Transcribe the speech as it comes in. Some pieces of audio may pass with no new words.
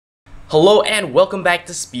Hello and welcome back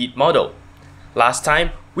to Speed Model. Last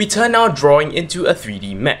time, we turned our drawing into a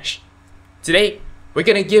 3D mesh. Today, we're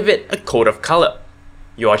gonna give it a coat of color.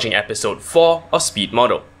 You're watching episode 4 of Speed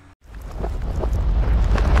Model.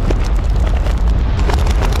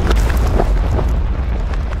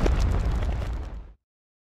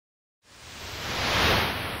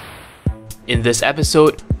 In this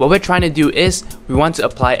episode, what we're trying to do is, we want to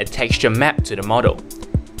apply a texture map to the model.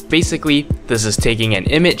 Basically, this is taking an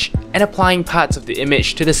image and applying parts of the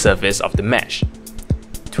image to the surface of the mesh.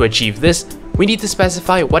 To achieve this, we need to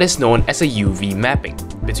specify what is known as a UV mapping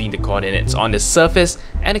between the coordinates on the surface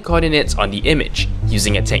and the coordinates on the image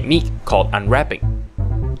using a technique called unwrapping.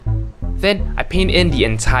 Then, I paint in the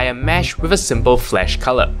entire mesh with a simple flesh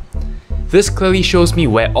color. This clearly shows me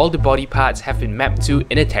where all the body parts have been mapped to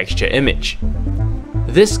in a texture image.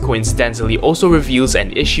 This coincidentally also reveals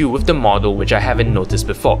an issue with the model which I haven't noticed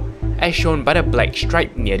before, as shown by the black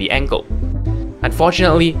stripe near the ankle.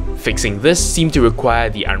 Unfortunately, fixing this seemed to require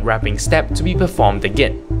the unwrapping step to be performed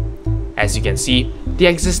again. As you can see, the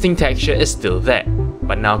existing texture is still there,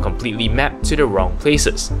 but now completely mapped to the wrong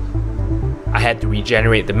places. I had to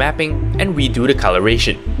regenerate the mapping and redo the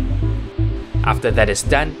coloration. After that is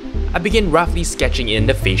done, I begin roughly sketching in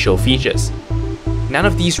the facial features. None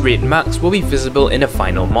of these red marks will be visible in the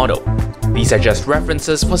final model. These are just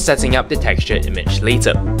references for setting up the texture image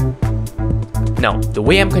later. Now, the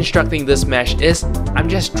way I'm constructing this mesh is, I'm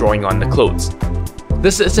just drawing on the clothes.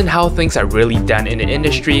 This isn't how things are really done in the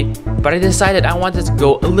industry, but I decided I wanted to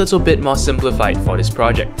go a little bit more simplified for this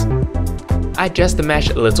project. I adjust the mesh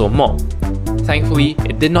a little more. Thankfully,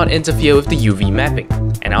 it did not interfere with the UV mapping,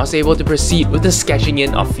 and I was able to proceed with the sketching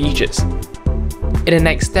in of features. In the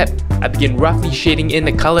next step, I begin roughly shading in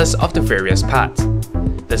the colors of the various parts.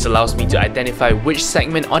 This allows me to identify which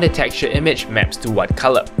segment on the texture image maps to what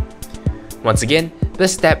color. Once again,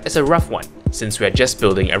 this step is a rough one, since we are just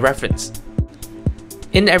building a reference.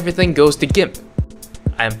 In everything goes to GIMP.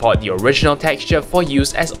 I import the original texture for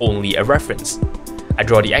use as only a reference. I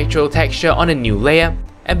draw the actual texture on a new layer,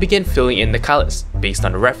 and begin filling in the colors based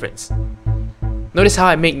on the reference. Notice how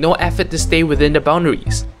I make no effort to stay within the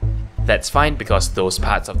boundaries. That's fine because those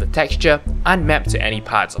parts of the texture aren't mapped to any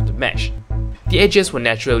parts of the mesh. The edges will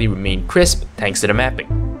naturally remain crisp thanks to the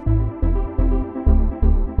mapping.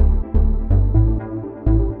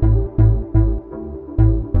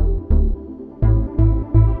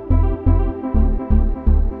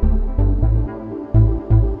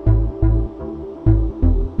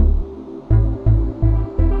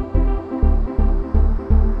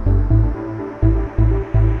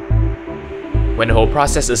 When the whole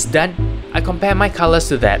process is done, I compare my colors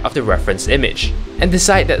to that of the reference image, and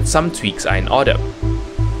decide that some tweaks are in order.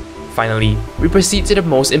 Finally, we proceed to the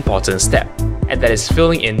most important step, and that is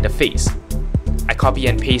filling in the face. I copy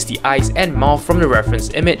and paste the eyes and mouth from the reference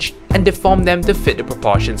image, and deform them to fit the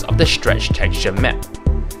proportions of the stretch texture map.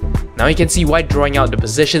 Now you can see why drawing out the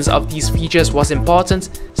positions of these features was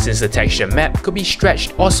important, since the texture map could be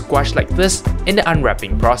stretched or squashed like this in the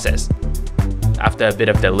unwrapping process. After a bit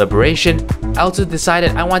of deliberation, I also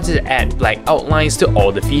decided I wanted to add black outlines to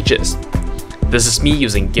all the features. This is me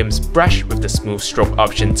using GIMP's brush with the smooth stroke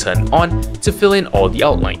option turned on to fill in all the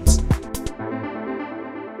outlines.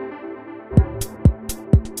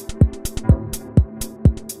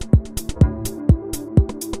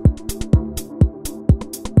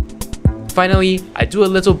 Finally, I do a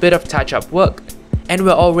little bit of touch-up work, and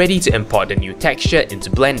we're all ready to import the new texture into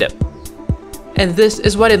Blender. And this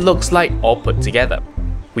is what it looks like all put together.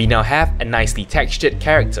 We now have a nicely textured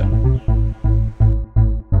character.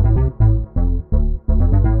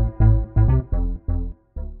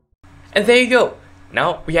 And there you go!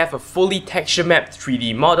 Now we have a fully texture mapped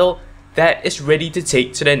 3D model that is ready to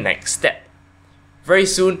take to the next step. Very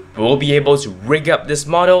soon, we will be able to rig up this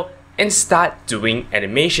model and start doing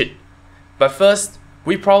animation. But first,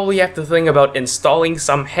 we probably have to think about installing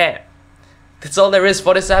some hair. That's all there is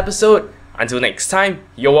for this episode. Until next time,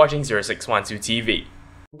 you're watching 0612 TV.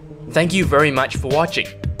 Thank you very much for watching.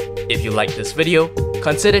 If you liked this video,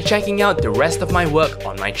 consider checking out the rest of my work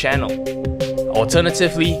on my channel.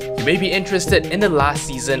 Alternatively, you may be interested in the last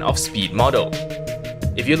season of Speed Model.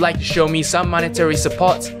 If you'd like to show me some monetary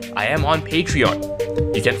support, I am on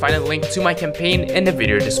Patreon. You can find a link to my campaign in the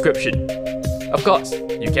video description. Of course,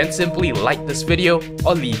 you can simply like this video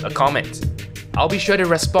or leave a comment. I'll be sure to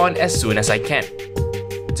respond as soon as I can.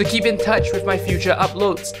 To keep in touch with my future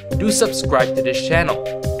uploads, do subscribe to this channel,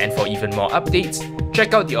 and for even more updates,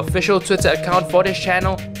 check out the official Twitter account for this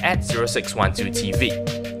channel at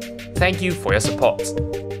 0612TV. Thank you for your support.